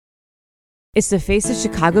It's the Face of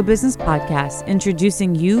Chicago Business podcast,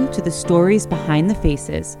 introducing you to the stories behind the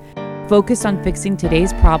faces, focused on fixing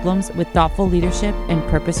today's problems with thoughtful leadership and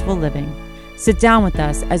purposeful living. Sit down with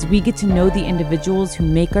us as we get to know the individuals who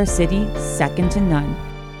make our city second to none.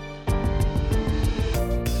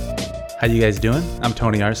 How you guys doing? I'm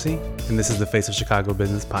Tony Arce, and this is the Face of Chicago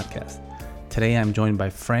Business podcast. Today I'm joined by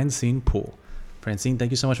Francine Poole. Francine,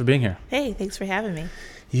 thank you so much for being here. Hey, thanks for having me.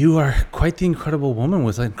 You are quite the incredible woman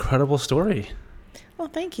with an incredible story. Well,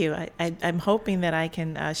 thank you. I'm hoping that I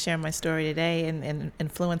can share my story today and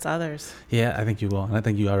influence others. Yeah, I think you will, and I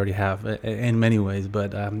think you already have in many ways.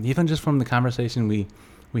 But even just from the conversation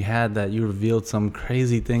we had, that you revealed some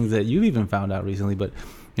crazy things that you even found out recently. But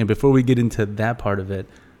before we get into that part of it,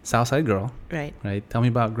 Southside girl, Right. Tell me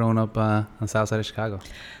about growing up on the South Side of Chicago.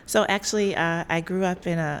 So actually, I grew up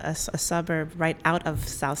in a suburb right out of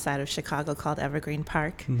South Side of Chicago called Evergreen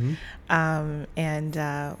Park. Mm-hmm. And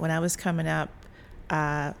when I was coming up,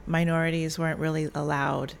 minorities weren't really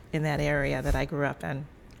allowed in that area that I grew up in.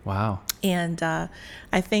 Wow. And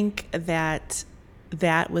I think that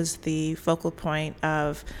was the focal point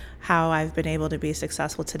of how I've been able to be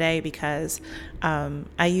successful today, because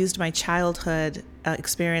I used my childhood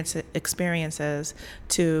experiences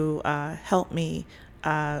to help me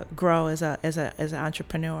grow as an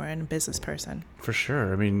entrepreneur and business person. For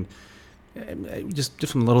sure. I mean, just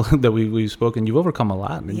from a little that we've spoken, you've overcome a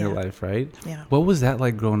lot in your life, right? Yeah. What was that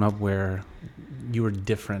like growing up where you were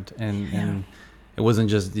different and it wasn't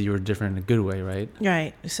just that you were different in a good way, right?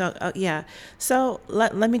 Right. So, So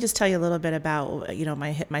let me just tell you a little bit about,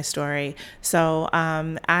 my story. So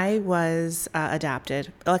I was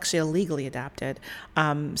adopted, actually illegally adopted.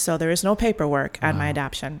 So there is no paperwork on my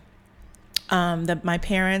adoption. My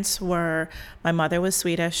parents my mother was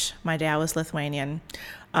Swedish, my dad was Lithuanian.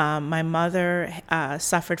 My mother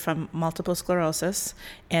suffered from multiple sclerosis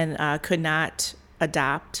and could not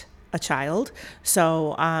adopt a child.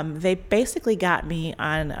 So they basically got me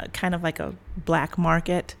on kind of like a black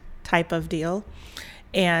market type of deal.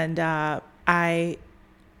 And I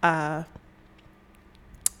Take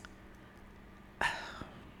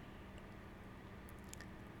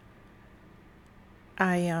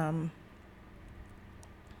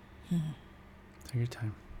your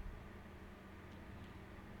time.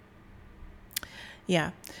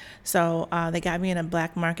 Yeah. So they got me in a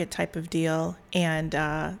black market type of deal. And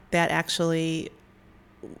that actually,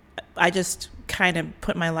 I just kind of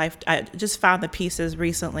put my life, I just found the pieces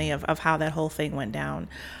recently of how that whole thing went down.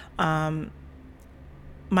 My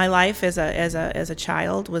life as a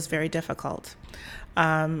child was very difficult.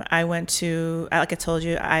 I went to, like I told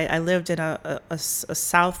you, I lived in a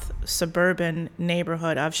south suburban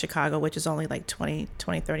neighborhood of Chicago, which is only like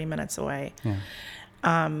 30 minutes away.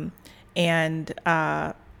 Yeah. And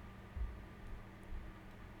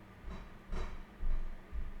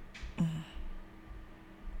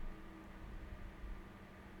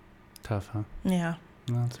Tough, huh? yeah.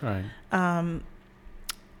 No, that's all right.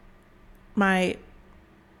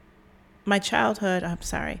 My childhood, I'm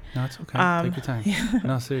sorry. No, it's okay. Take your time. Yeah.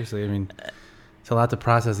 No, seriously. I mean, it's a lot to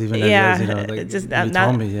process, even as you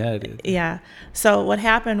told me. Yeah. Yeah. So what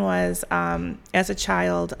happened was, as a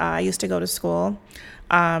child, I used to go to school.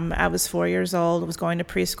 I was 4 years old, was going to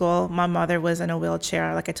preschool. My mother was in a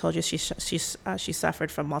wheelchair. Like I told you, she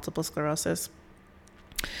suffered from multiple sclerosis.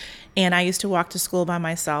 And I used to walk to school by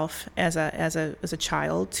myself as a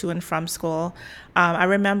child, to and from school. I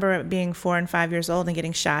remember being 4 and 5 years old and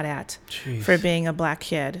getting shot at for being a black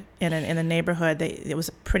kid in a neighborhood. It was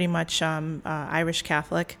pretty much Irish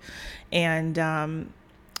Catholic, and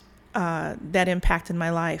that impacted my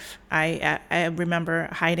life. I remember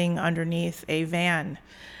hiding underneath a van,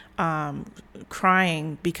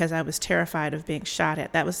 crying because I was terrified of being shot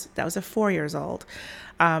at. That was at 4 years old.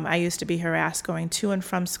 I used to be harassed going to and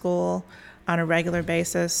from school on a regular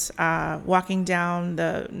basis, walking down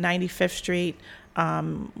the 95th Street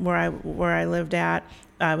where I lived at.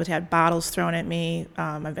 I would have bottles thrown at me.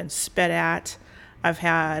 I've been spit at. I've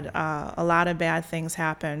had a lot of bad things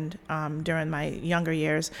happen during my younger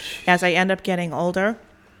years. As I end up getting older,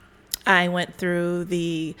 I went through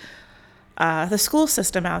the school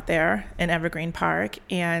system out there in Evergreen Park,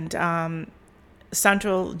 and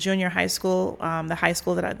Central Junior High School,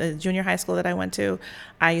 the junior high school that I went to,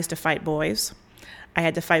 I used to fight boys. I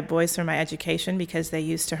had to fight boys for my education because they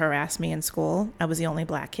used to harass me in school. I was the only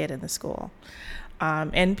black kid in the school.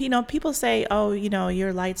 And people say, oh,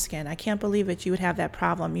 you're light skinned. I can't believe that you would have that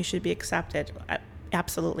problem. You should be accepted. I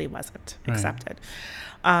absolutely wasn't accepted.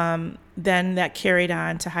 Then that carried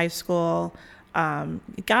on to high school.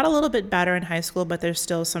 It got a little bit better in high school, but there's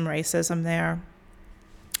still some racism there.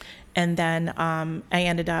 And then I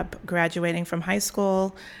ended up graduating from high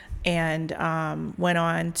school and went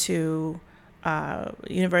on to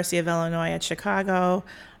University of Illinois at Chicago,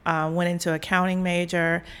 went into accounting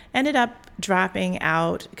major, ended up dropping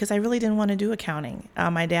out because I really didn't want to do accounting.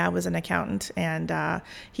 My dad was an accountant, and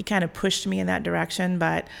he kind of pushed me in that direction,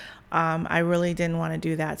 but I really didn't want to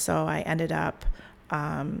do that. So I ended up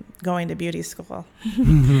going to beauty school.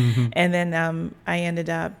 And then I ended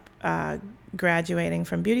up graduating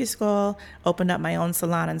from beauty school, opened up my own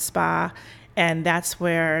salon and spa, and that's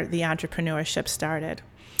where the entrepreneurship started.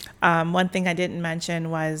 One thing I didn't mention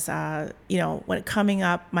was, when coming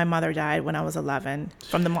up, my mother died when I was 11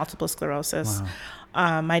 from the multiple sclerosis.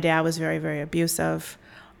 Wow. My dad was very, very abusive.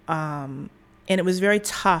 And it was very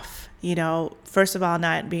tough, first of all,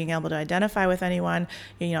 not being able to identify with anyone.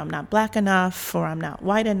 I'm not black enough or I'm not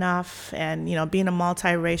white enough. And, being a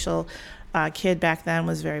multiracial kid back then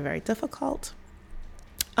was very, very difficult.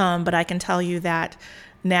 But I can tell you that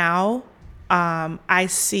now I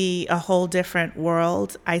see a whole different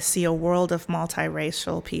world. I see a world of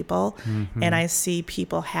multiracial people, and I see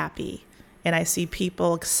people happy, and I see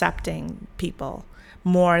people accepting people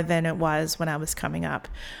more than it was when I was coming up.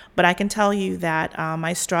 But I can tell you that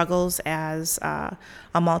my struggles as a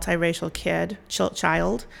multiracial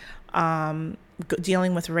child,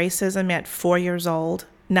 dealing with racism at 4 years old,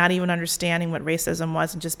 not even understanding what racism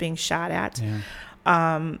was and just being shot at,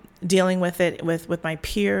 dealing with it with my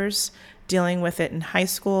peers, dealing with it in high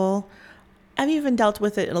school. I've even dealt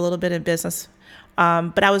with it a little bit in business,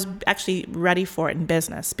 but I was actually ready for it in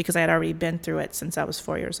business because I had already been through it since I was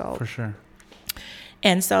 4 years old. For sure.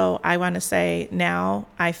 And so I want to say now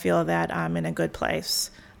I feel that I'm in a good place,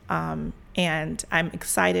 and I'm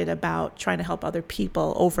excited about trying to help other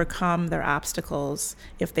people overcome their obstacles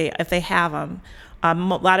if they have them. A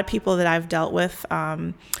lot of people that I've dealt with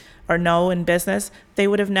or know in business, they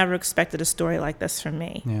would have never expected a story like this from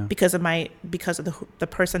me because of the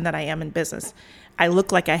person that I am in business. I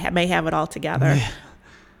look like I may have it all together,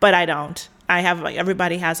 but I don't.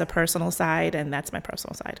 Everybody has a personal side, and that's my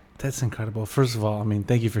personal side. That's incredible. First of all,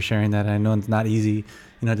 thank you for sharing that. I know it's not easy,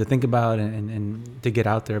 to think about and to get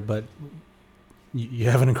out there, but you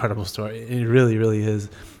have an incredible story. It really, really is,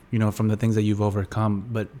 from the things that you've overcome.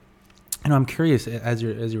 But, I'm curious as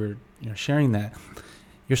you were sharing that,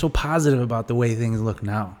 you're so positive about the way things look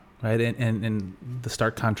now, right? And the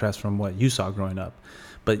stark contrast from what you saw growing up.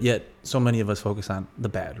 But yet so many of us focus on the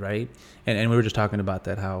bad, right? And we were just talking about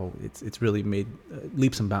that, how it's really made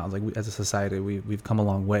leaps and bounds. Like as a society, we've come a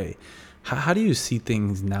long way. How do you see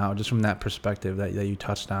things now, just from that perspective that you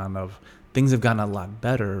touched on, of things have gotten a lot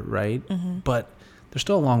better, right? Mm-hmm. But there's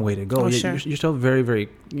still a long way to go. Sure. You're still very, very,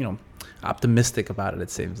 optimistic about it,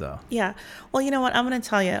 it seems, though. Yeah. Well, you know what? I'm going to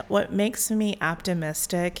tell you, what makes me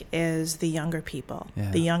optimistic is the younger people,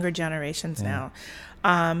 the younger generations now.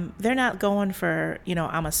 They're not going for,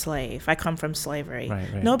 I'm a slave. I come from slavery.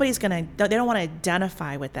 Right. Nobody's they don't want to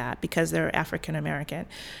identify with that because they're African American.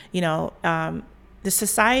 The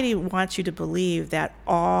society wants you to believe that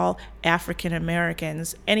all African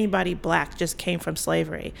Americans, anybody black, just came from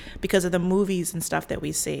slavery because of the movies and stuff that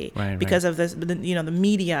we see, because of the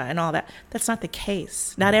media and all that. That's not the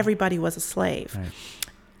case. Not everybody was a slave.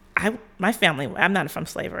 Right. My family, I'm not from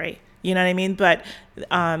slavery. You know what I mean? But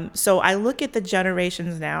so I look at the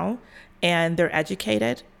generations now, and they're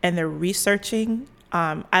educated and they're researching.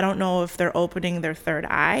 I don't know if they're opening their third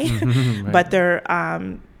eye, but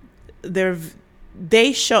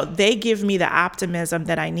they give me the optimism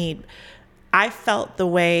that I need. I felt the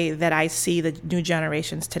way that I see the new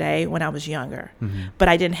generations today when I was younger, but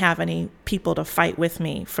I didn't have any people to fight with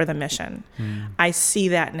me for the mission. I see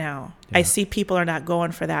that now. Yeah. I see people are not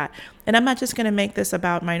going for that. And I'm not just going to make this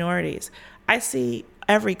about minorities. I see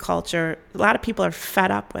every culture. A lot of people are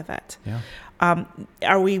fed up with it. Yeah.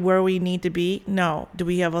 Are we where we need to be? No. Do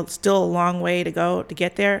we have still a long way to go to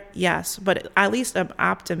get there? Yes. But at least I'm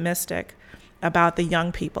optimistic about the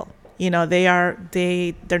young people.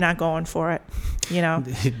 They're not going for it,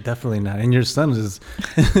 Definitely not. And your son is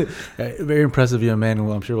a very impressive young man.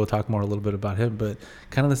 Well, I'm sure we'll talk more a little bit about him, but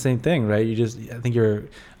kind of the same thing, right? I think you're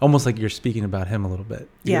almost like you're speaking about him a little bit,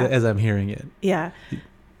 as I'm hearing it. Yeah.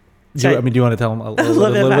 Do you want to tell him a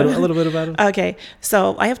little bit about him? Okay.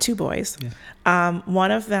 So I have two boys. Yeah. One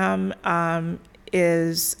of them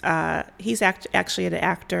is, he's actually an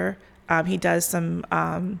actor. He does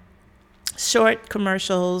some short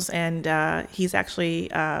commercials, and he's actually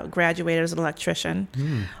graduated as an electrician.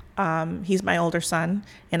 He's my older son,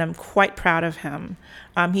 and I'm quite proud of him.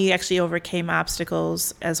 He actually overcame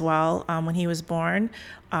obstacles as well. When he was born,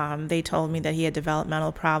 they told me that he had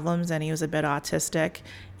developmental problems and he was a bit autistic,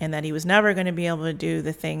 and that he was never going to be able to do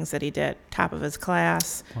the things that he did. Top of his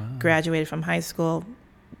class, graduated from high school.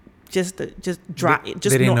 They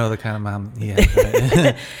didn't know the kind of mom he had.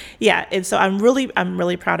 Right? Yeah, and so I'm really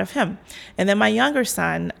proud of him. And then my younger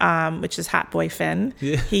son, which is Hot Boy Finn,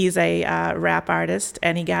 he's a rap artist,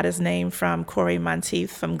 and he got his name from Corey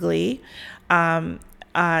Monteith from Glee.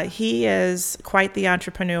 He is quite the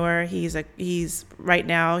entrepreneur. He's right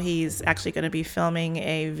now he's actually going to be filming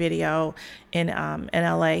a video in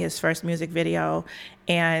LA, his first music video,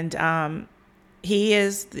 and he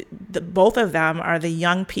is both of them are the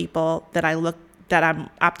young people that I'm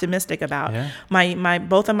optimistic about. Yeah.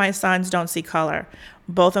 Both of my sons don't see color.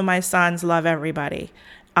 Both of my sons love everybody,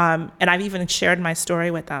 and I've even shared my story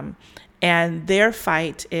with them. And their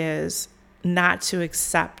fight is not to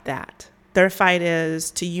accept that. Their fight is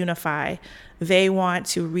to unify. They want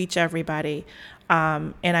to reach everybody.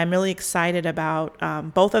 And I'm really excited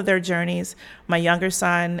about both of their journeys. My younger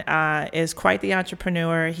son is quite the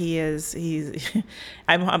entrepreneur.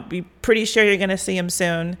 I'm pretty sure you're going to see him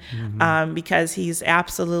soon, because he's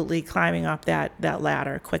absolutely climbing up that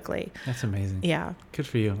ladder quickly. That's amazing. Yeah. Good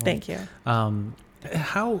for you. Thank you.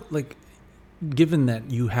 How, given that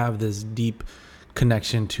you have this deep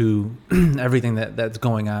connection to everything that's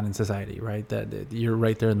going on in society, right? That you're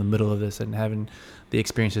right there in the middle of this and having the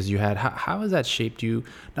experiences you had. How has that shaped you,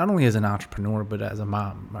 not only as an entrepreneur but as a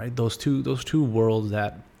mom, right? Those two worlds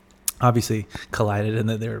that obviously collided and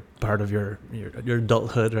that they're part of your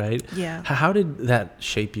adulthood, right? Yeah. How did that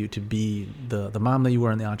shape you to be the mom that you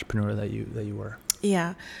were and the entrepreneur that you were?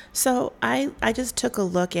 Yeah. So I just took a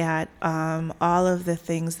look at all of the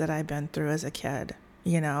things that I've been through as a kid.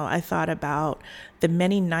 I thought about the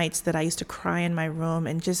many nights that I used to cry in my room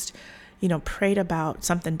and just, prayed about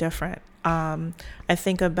something different. I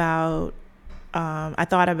thought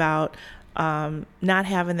about not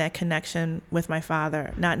having that connection with my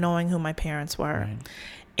father, not knowing who my parents were. Right.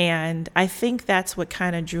 And I think that's what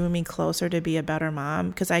kind of drew me closer to be a better mom,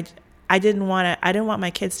 because I didn't want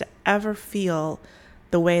my kids to ever feel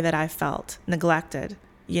the way that I felt, neglected,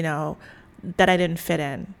 that I didn't fit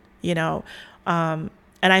in,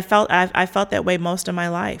 and I felt that way most of my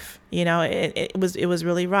life. It was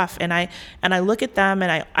really rough. And I look at them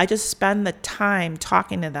and I just spend the time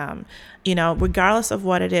talking to them, regardless of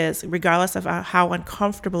what it is, regardless of how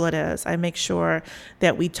uncomfortable it is. I make sure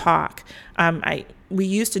that we talk. We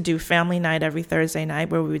used to do family night every Thursday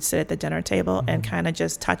night where we would sit at the dinner table and kind of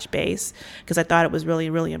just touch base, because I thought it was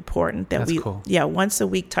really, really important that cool. Once a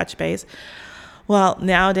week touch base. Well,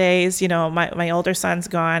 nowadays, my older son's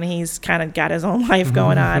gone. He's kind of got his own life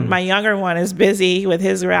going on. My younger one is busy with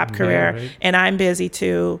his rap career, right. And I'm busy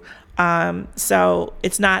too. So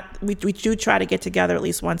it's not, we do try to get together at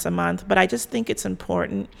least once a month, but I just think it's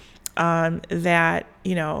important that,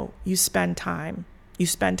 you spend time. You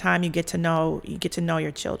get to know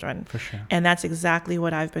your children. For sure. And that's exactly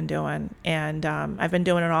what I've been doing. And I've been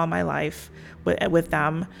doing it all my life with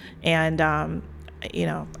them. And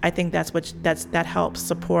I think that helps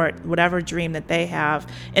support whatever dream that they have,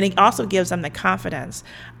 and it also gives them the confidence.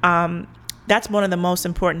 That's one of the most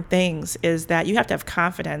important things, is that you have to have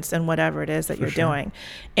confidence in whatever it is that you're doing.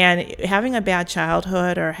 And having a bad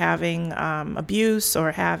childhood, or having abuse,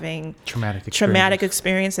 or having traumatic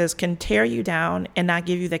experiences can tear you down and not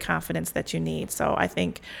give you the confidence that you need. So I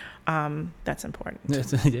think that's important.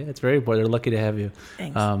 It's very important. They're lucky to have you.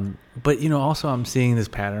 Thanks. But also I'm seeing this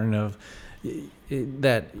pattern of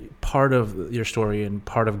that part of your story and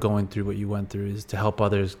part of going through what you went through is to help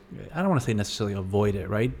others. I don't want to say necessarily avoid it,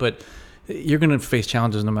 right? But you're going to face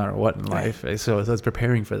challenges no matter what in life. Right? So it's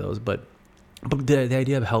preparing for those. But the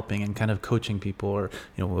idea of helping and kind of coaching people, or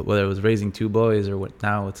whether it was raising two boys or what,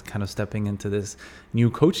 now it's kind of stepping into this new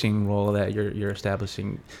coaching role that you're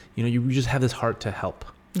establishing. You just have this heart to help,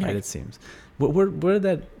 right? It seems.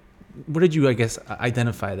 Where did you, I guess,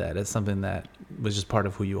 identify that as something that was just part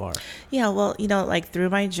of who you are? Yeah, well, through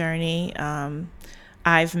my journey,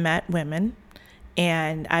 I've met women,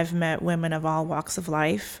 and I've met women of all walks of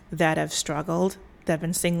life that have struggled, that have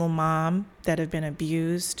been single mom, that have been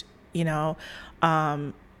abused, or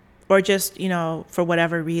just, for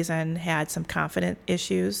whatever reason, had some confidence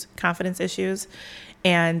issues.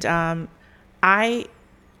 And I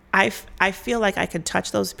feel like I can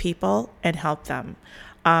touch those people and help them.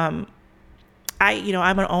 I'm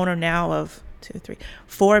an owner now of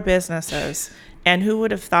 4 businesses, and who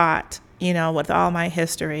would have thought, with all my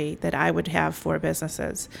history, that I would have 4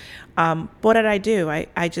 businesses. What did I do?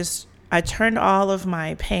 I I turned all of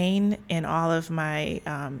my pain and all of my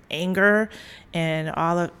anger and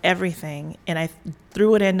all of everything, and I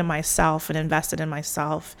threw it into myself and invested in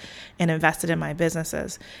myself and invested in my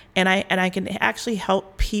businesses. And I can actually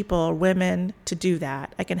help people, women, to do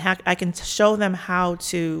that. I can show them how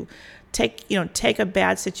to take a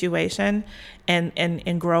bad situation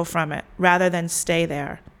and grow from it rather than stay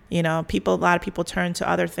there. A lot of people turn to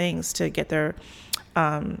other things to get their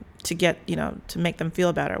to make them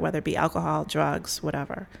feel better, whether it be alcohol, drugs,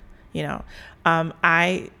 whatever.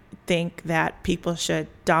 I think that people should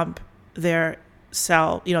invest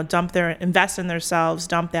in themselves,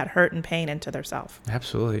 dump that hurt and pain into themselves.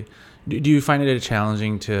 Absolutely. Do you find it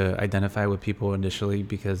challenging to identify with people initially?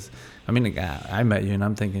 Because I met you and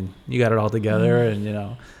I'm thinking you got it all together, and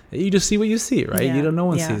you just see what you see, right? Yeah. No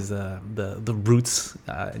one sees the roots.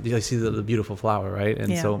 You see the beautiful flower, right?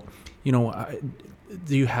 And so,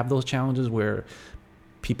 do you have those challenges where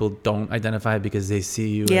people don't identify because they see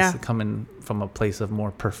you as coming from a place of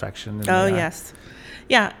more perfection? Yes.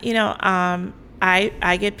 Yeah.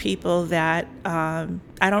 I get people that I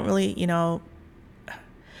don't really,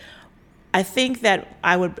 I think that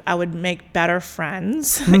I would make better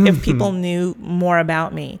friends if people knew more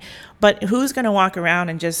about me. But who's going to walk around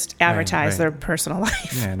and just advertise their personal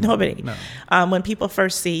life? Yeah, Nobody. No. When people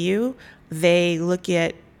first see you, they look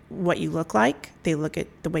at what you look like. They look at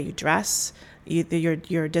the way you dress,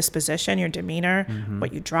 your disposition, your demeanor,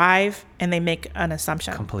 what you drive, and they make an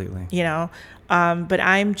assumption. Completely. But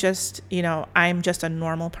I'm just a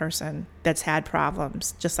normal person that's had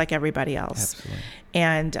problems, just like everybody else. Absolutely.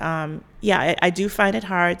 And I do find it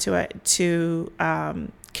hard to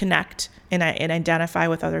connect and identify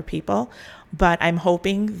with other people. But I'm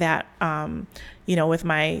hoping that with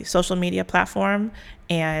my social media platform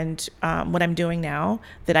and what I'm doing now,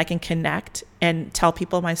 that I can connect and tell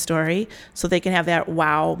people my story so they can have that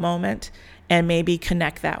wow moment and maybe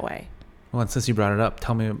connect that way. Well, and since you brought it up,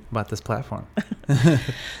 tell me about this platform.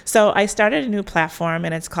 So I started a new platform,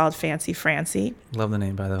 and it's called Fancy Francine. Love the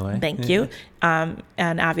name, by the way. Thank you. And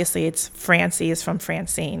obviously, it's Francie is from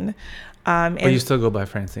Francine. But you still go by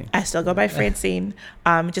Francine. I still go by Francine.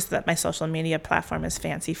 Just that my social media platform is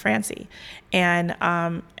Fancy Francie. And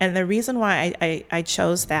the reason why I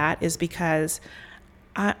chose that is because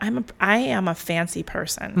I am a fancy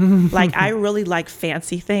person. Like, I really like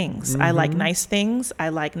fancy things. I like nice things. I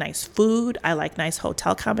like nice food. I like nice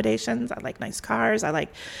hotel accommodations. I like nice cars. I like,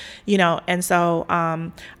 and so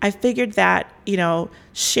I figured that,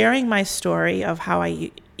 sharing my story of how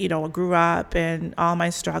I, grew up and all my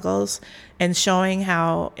struggles, and showing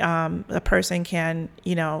how a person can,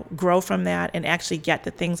 grow from that and actually get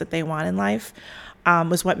the things that they want in life,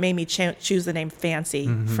 was what made me choose the name Fancy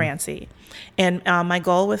Francie. And my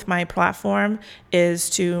goal with my platform is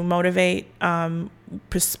to motivate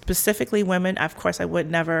specifically women. Of course, I would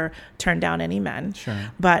never turn down any men,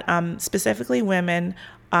 sure, but specifically women,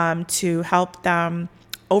 to help them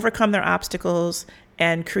overcome their obstacles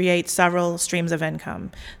and create several streams of income.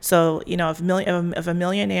 So, if a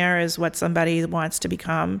millionaire is what somebody wants to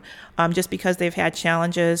become, just because they've had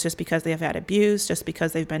challenges, just because they've had abuse, just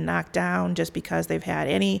because they've been knocked down, just because they've had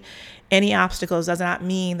any obstacles, does not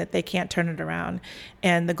mean that they can't turn it around.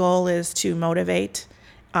 And the goal is to motivate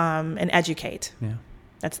and educate. Yeah,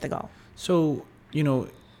 that's the goal. So,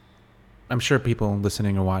 I'm sure people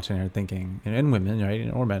listening or watching are thinking, and women,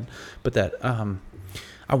 right, or men, but that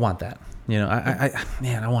I want that.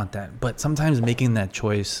 I want that. But sometimes making that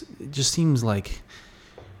choice, it just seems like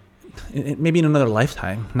maybe in another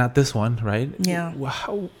lifetime, not this one, right? Yeah.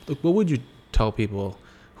 What would you tell people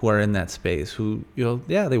who are in that space who,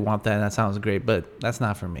 they want that and that sounds great, but that's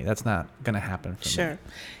not for me. That's not going to happen for me. Sure.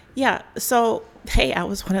 Yeah. So, hey, I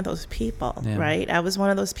was one of those people, right? I was one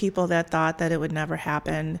of those people that thought that it would never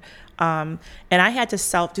happen. And I had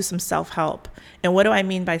to do some self-help. And what do I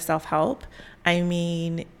mean by self-help? I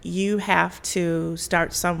mean, you have to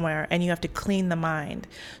start somewhere and you have to clean the mind.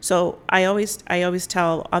 So I always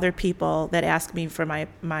tell other people that ask me for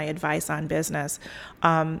my advice on business,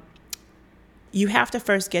 you have to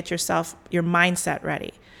first get your mindset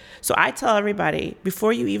ready. So I tell everybody,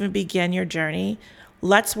 before you even begin your journey,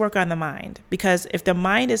 let's work on the mind, because if the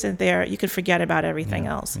mind isn't there, you can forget about everything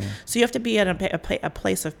else. Yeah. So you have to be at a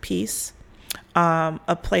place of peace,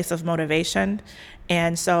 a place of motivation.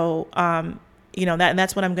 And so,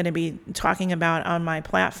 that's what I'm going to be talking about on my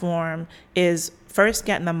platform, is first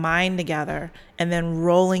getting the mind together and then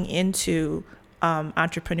rolling into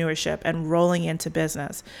entrepreneurship and rolling into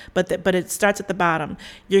business. But it starts at the bottom.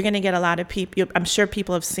 You're going to get a lot of people. I'm sure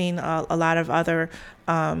people have seen a lot of other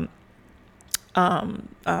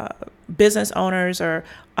business owners or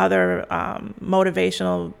other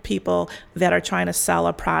motivational people that are trying to sell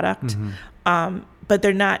a product, but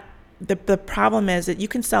they're not. The problem is that you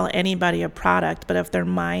can sell anybody a product, but if their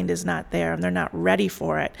mind is not there and they're not ready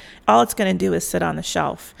for it, all it's going to do is sit on the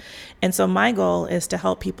shelf. And so my goal is to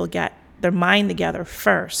help people get their mind together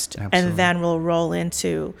first, and then we'll roll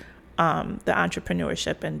into the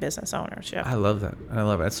entrepreneurship and business ownership. I love that.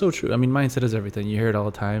 It's so true. I mean, mindset is everything. You hear it all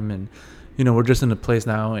the time. And, you know, we're just in a place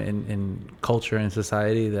now in culture and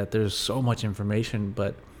society that there's so much information,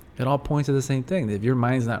 but it all points to the same thing. If your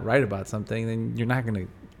mind's not right about something, then you're not going to,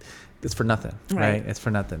 it's for nothing, right? It's for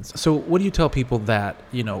nothing. So what do you tell people that,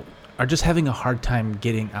 you know, are just having a hard time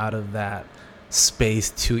getting out of that space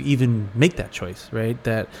to even make that choice, right?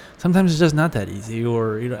 That sometimes it's just not that easy,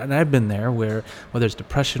 or, you know, and I've been there where, whether it's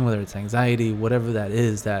depression, whether it's anxiety, whatever that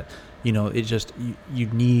is, that, you know, it just, you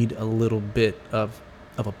need a little bit of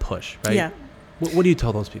a push, right? Yeah. What do you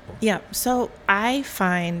tell those people? Yeah. So I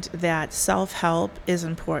find that self-help is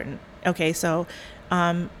important. Okay. So,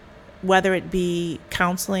 whether it be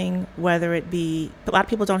counseling, whether it be, a lot of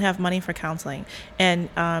people don't have money for counseling. And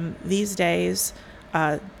these days,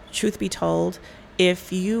 truth be told,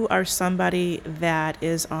 if you are somebody that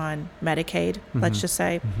is on Medicaid, let's just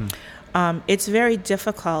say, it's very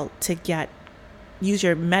difficult to use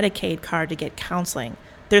your Medicaid card to get counseling.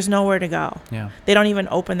 There's nowhere to go. Yeah. They don't even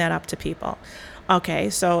open that up to people. Okay,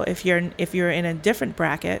 so if you're in a different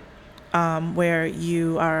bracket where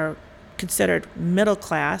you are considered middle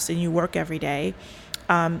class and you work every day,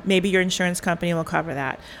 maybe your insurance company will cover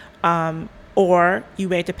that, or you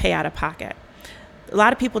may have to pay out of pocket. A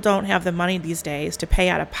lot of people don't have the money these days to pay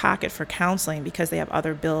out of pocket for counseling because they have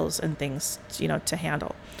other bills and things, you know, to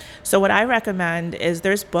handle. So what I recommend is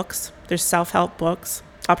there's books, there's self-help books.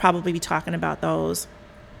 I'll probably be talking about those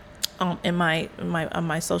on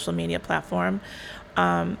my social media platform.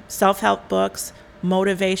 Self-help books,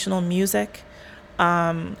 motivational music.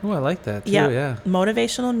 Oh, I like that too. Yeah.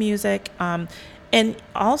 Motivational music. And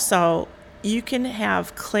also, you can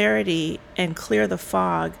have clarity and clear the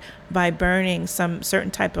fog by burning some certain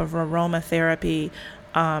type of aromatherapy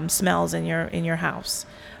smells in your house.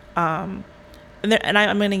 And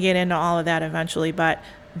I'm going to get into all of that eventually, but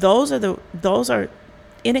those are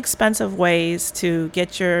inexpensive ways to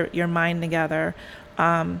get your mind together.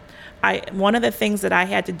 One of the things that I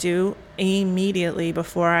had to do immediately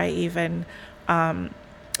before I even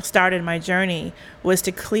started my journey was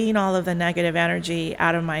to clean all of the negative energy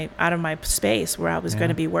out of my space where I was going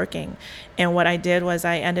to be working. And what I did was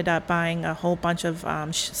I ended up buying a whole bunch of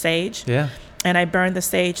sage. Yeah. And I burned the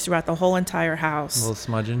sage throughout the whole entire house. A little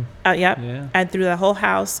smudging. Yep. Yeah. And through the whole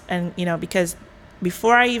house. And, you know, because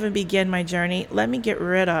before I even begin my journey, let me get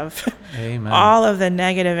rid of all of the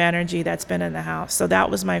negative energy that's been in the house. So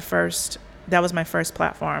that was my first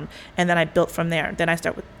platform. And then I built from there. Then I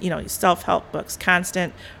start with, you know, self-help books,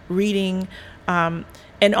 constant reading. And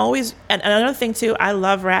another thing too, I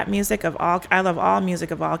love rap music I love all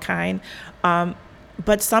music of all kind.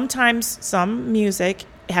 But sometimes some music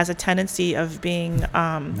has a tendency of being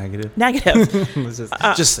negative.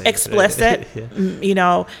 Just explicit, you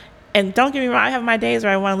know. And don't get me wrong, I have my days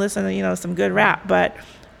where I want to listen to, you know, some good rap. But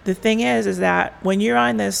the thing is that when you're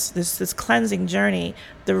on this cleansing journey,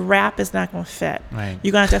 the rap is not going to fit. Right.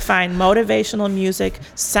 You're going to have to find motivational music,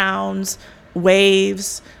 sounds,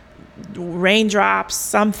 waves, raindrops,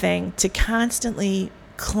 something to constantly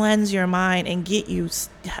cleanse your mind and get you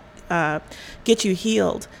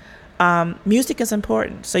healed. Music is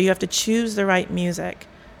important, so you have to choose the right music.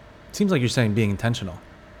 It seems like you're saying being intentional.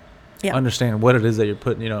 Yeah. Understand what it is that you're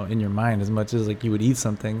putting, you know, in your mind, as much as like you would eat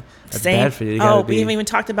something that's bad for you. We even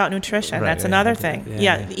talked about nutrition. Right, that's another thing.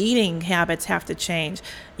 Yeah, eating habits have to change.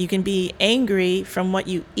 You can be angry from what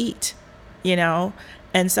you eat, you know,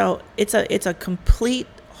 and so it's a complete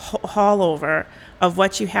haul over of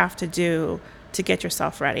what you have to do to get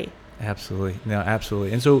yourself ready. Absolutely. No,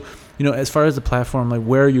 absolutely. And so, you know, as far as the platform, like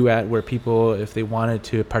where are you at, where people, if they wanted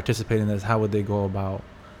to participate in this, how would they go about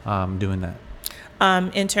doing that?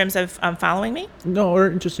 In terms of following me? No,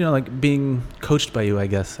 or just, you know, like being coached by you, I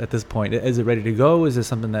guess, at this point. Is it ready to go? Is this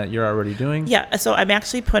something that you're already doing? Yeah, so I'm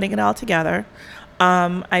actually putting it all together.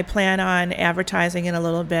 I plan on advertising it a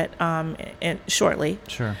little bit shortly.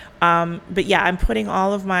 Sure. But yeah, I'm putting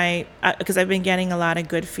all of my, because I've been getting a lot of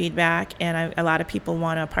good feedback, and a lot of people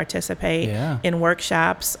want to participate in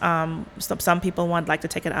workshops. Some people would like to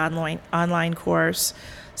take an online course.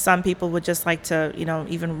 Some people would just like to, you know,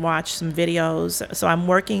 even watch some videos. So I'm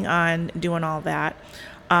working on doing all that.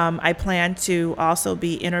 I plan to also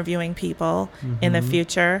be interviewing people in the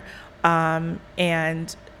future.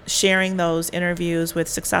 And sharing those interviews with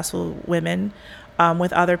successful women,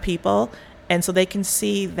 with other people. And so they can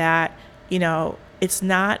see that, it's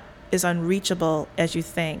not as unreachable as you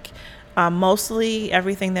think. Mostly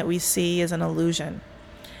everything that we see is an illusion,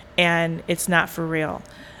 and it's not for real.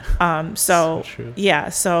 So true. Yeah,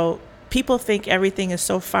 so people think everything is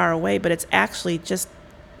so far away, but it's actually just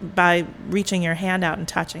by reaching your hand out and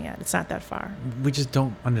touching it. It's not that far. We just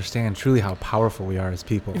don't understand truly how powerful we are as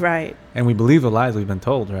people. Right. And we believe the lies we've been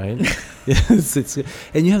told, right?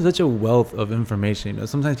 And you have such a wealth of information.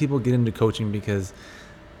 Sometimes people get into coaching because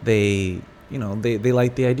they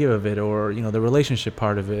like the idea of it, or, the relationship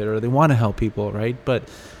part of it, or they want to help people, right? But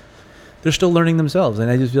they're still learning themselves.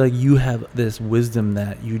 And I just feel like you have this wisdom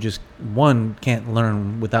that you just, one, can't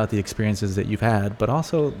learn without the experiences that you've had, but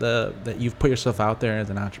also that you've put yourself out there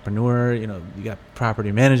as an entrepreneur. You got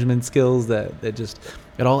property management skills that just,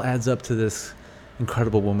 it all adds up to this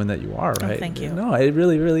incredible woman that you are, right? Oh, thank you. No, it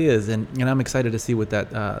really, really is. And I'm excited to see what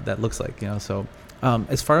that looks like, So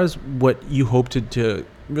as far as what you hope to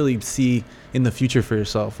really see in the future for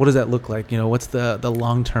yourself, what does that look like? What's the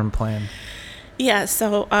long-term plan? Yeah,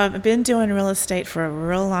 so I've been doing real estate for a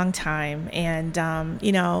real long time, and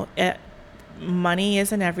money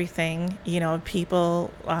isn't everything.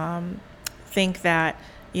 People think that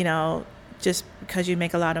just because you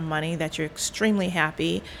make a lot of money that you're extremely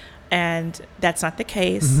happy, and that's not the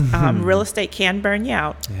case. Real estate can burn you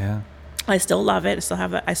out. Yeah. I still love it.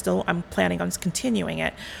 I'm planning on continuing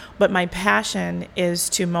it, but my passion is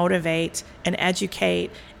to motivate and educate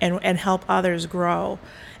and help others grow,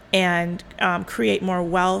 and create more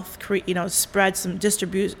wealth,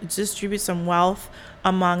 distribute some wealth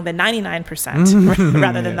among the 99%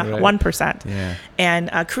 rather than the 1%. Yeah.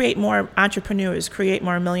 And create more entrepreneurs, create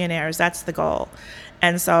more millionaires. That's the goal.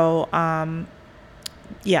 And so, so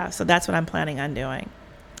that's what I'm planning on doing.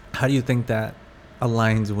 How do you think that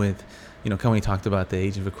aligns with, when we talked about the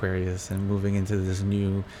age of Aquarius and moving into this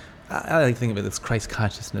new, I like to think of it as Christ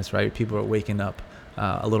consciousness, right? People are waking up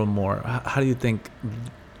a little more. How do you think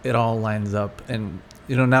it all lines up? And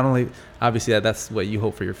not only obviously that's what you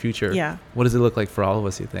hope for your future. Yeah. What does it look like for all of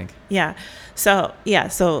us, you think? Yeah. So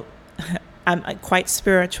I'm quite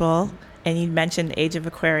spiritual, and you mentioned age of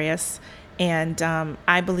Aquarius, and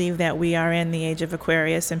I believe that we are in the age of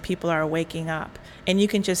Aquarius, and people are waking up, and you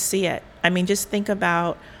can just see it. I mean, just think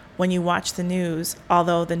about when you watch the news,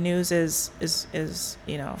 although the news is Yeah, it's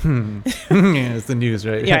the news,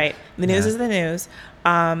 right? Right. The news is the news.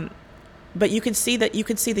 But you can see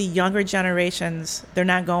the younger generations, they're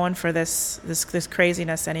not going for this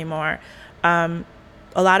craziness anymore. A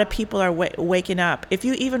lot of people are waking up. If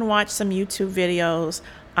you even watch some YouTube videos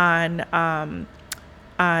on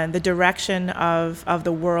the direction of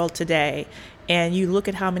the world today, and you look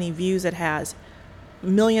at how many views it has,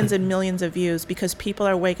 millions and millions of views, because people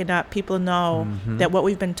are waking up. People know that what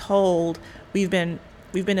we've been told, we've been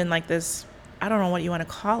in like this, I don't know what you want to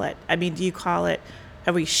call it. I mean, do you call it,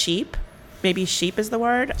 are we sheep? Maybe sheep is the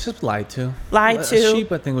word. It's just lied to.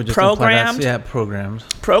 Sheep, I think, would just programmed. Imply that, programmed.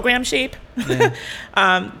 Programmed sheep. Yeah.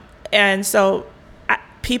 And so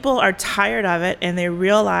people are tired of it, and they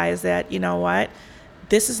realize that,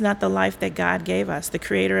 this is not the life that God gave us, the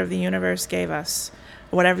creator of the universe gave us,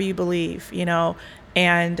 whatever you believe,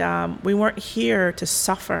 And we weren't here to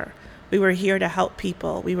suffer. We were here to help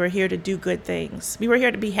people. We were here to do good things. We were here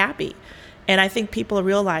to be happy. And I think people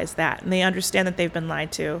realize that, and they understand that they've been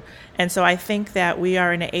lied to. And so I think that we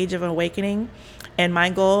are in an age of awakening, and my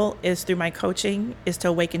goal is, through my coaching, is to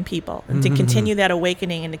awaken people and to continue that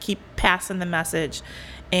awakening and to keep passing the message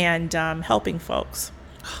and helping folks.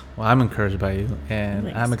 Well, I'm encouraged by you, and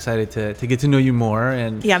Thanks. I'm excited to get to know you more.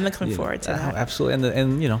 And yeah, I'm looking forward to that. Absolutely,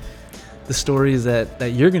 and the stories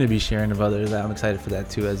that you're going to be sharing of others, I'm excited for that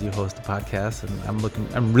too, as you host the podcast, and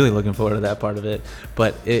I'm really looking forward to that part of it.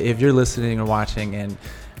 But if you're listening or watching and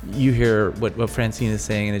you hear what Francine is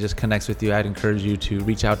saying and it just connects with you, I'd encourage you to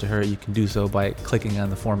reach out to her. You can do so by clicking on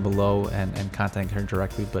the form below and contacting her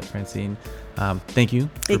directly. But Francine, thank you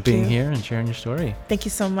for being here and sharing your story. Thank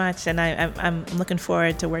you so much, and I'm looking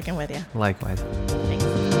forward to working with you. Likewise. Thank you.